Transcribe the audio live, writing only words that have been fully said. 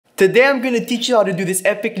Today I'm gonna teach you how to do this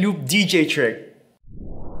epic loop DJ trick.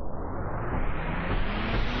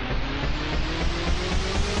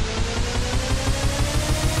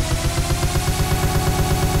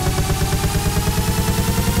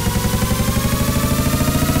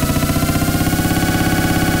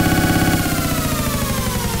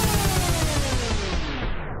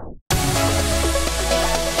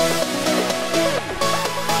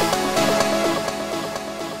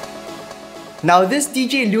 Now this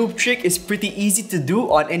DJ loop trick is pretty easy to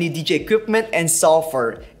do on any DJ equipment and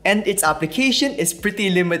software, and its application is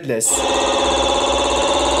pretty limitless.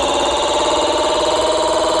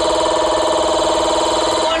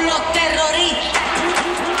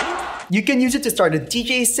 You can use it to start a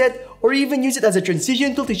DJ set or even use it as a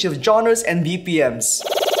transition tool to shift genres and BPMs.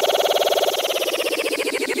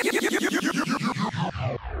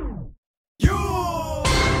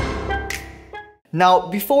 Now,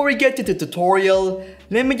 before we get to the tutorial,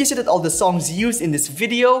 let me just say that all the songs used in this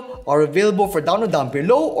video are available for download down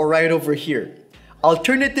below or right over here.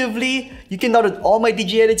 Alternatively, you can download all my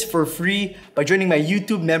DJ edits for free by joining my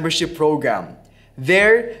YouTube membership program.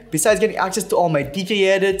 There, besides getting access to all my DJ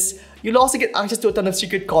edits, you'll also get access to a ton of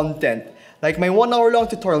secret content, like my 1-hour-long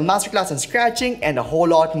tutorial masterclass on scratching and a whole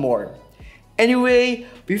lot more. Anyway,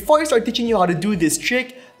 before I start teaching you how to do this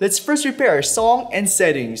trick, let's first prepare our song and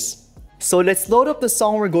settings. So let's load up the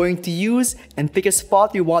song we're going to use and pick a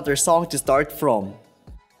spot we want our song to start from.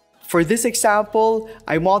 For this example,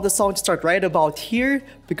 I want the song to start right about here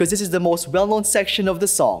because this is the most well-known section of the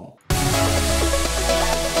song.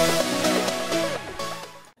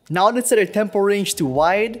 Now let's set our tempo range to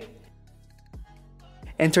wide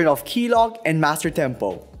and turn off key lock and master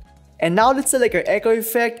tempo. And now let's select our echo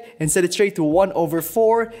effect and set it straight to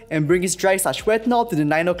 1/4 and bring its dry/wet knob to the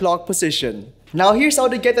 9 o'clock position. Now here's how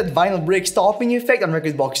to get that vinyl break stopping effect on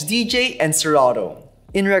Rekordbox DJ and Serato.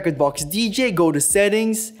 In Rekordbox DJ, go to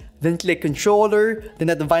Settings, then click Controller, then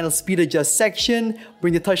at the vinyl speed adjust section,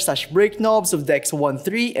 bring the touch/break knobs of the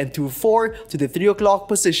X13 and 24 to the 3 o'clock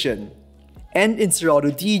position. And in Serato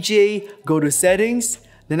DJ, go to Settings,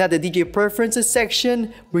 then at the DJ Preferences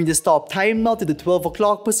section, bring the stop time knob to the 12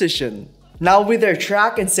 o'clock position. Now with our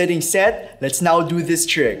track and settings set, let's now do this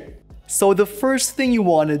trick. So the first thing you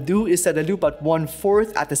want to do is set a loop at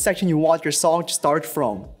 1/4 at the section you want your song to start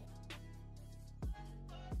from.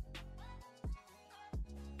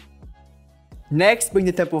 Next, bring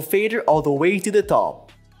the tempo fader all the way to the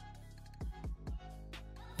top.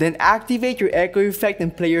 Then activate your echo effect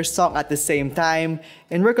and play your song at the same time,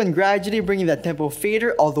 and work on gradually bringing that tempo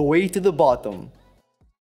fader all the way to the bottom.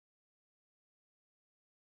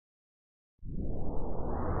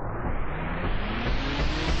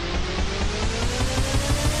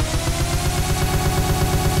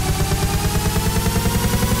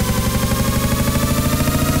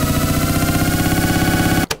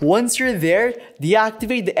 Once you're there,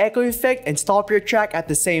 deactivate the echo effect and stop your track at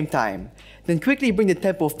the same time. Then quickly bring the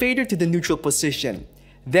tempo fader to the neutral position.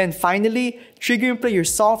 Then finally, trigger and play your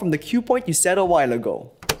song from the cue point you set a while ago.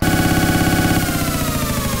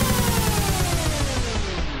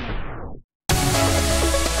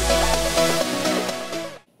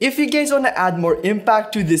 If you guys want to add more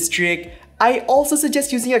impact to this trick, I also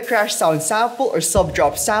suggest using a crash sound sample or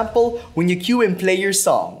sub-drop sample when you cue and play your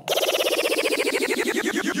song.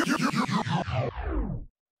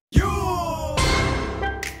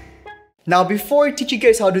 Now before I teach you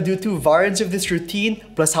guys how to do 2 variants of this routine,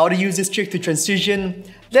 plus how to use this trick to transition,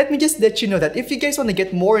 let me just let you know that if you guys want to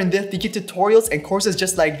get more in-depth DJ tutorials and courses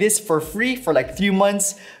just like this for free for like 3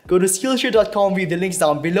 months, go to Skillshare.com via the links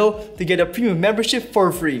down below to get a premium membership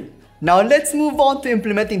for free. Now let's move on to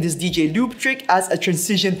implementing this DJ loop trick as a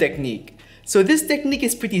transition technique. So this technique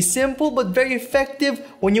is pretty simple but very effective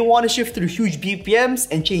when you want to shift through huge BPMs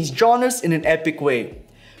and change genres in an epic way.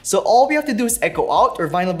 So all we have to do is echo out or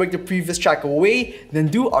vinyl break the previous track away, then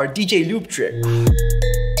do our DJ loop trick.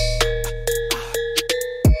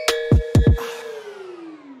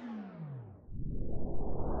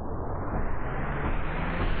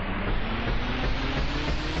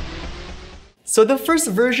 So the first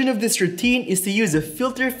version of this routine is to use a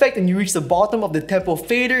filter effect when you reach the bottom of the tempo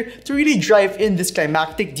fader to really drive in this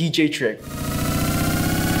climactic DJ trick.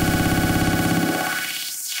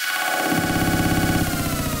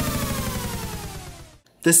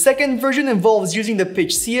 The second version involves using the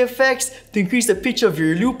pitch C effects to increase the pitch of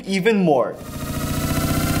your loop even more.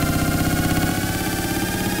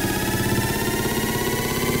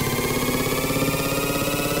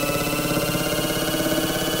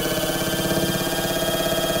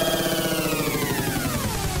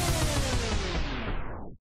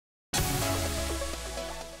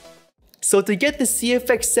 So to get the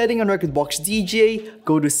CFX setting on Rekordbox DJ,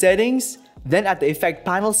 go to Settings, then at the Effect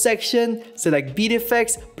Panel section, select Beat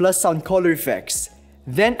Effects plus Sound Color Effects.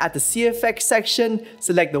 Then at the CFX section,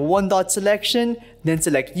 select the one dot selection, then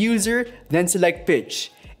select User, then select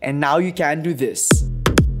Pitch. And now you can do this.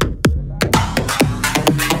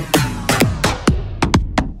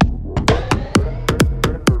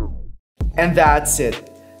 And that's it.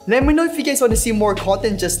 Let me know if you guys want to see more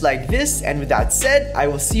content just like this, and with that said, I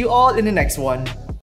will see you all in the next one.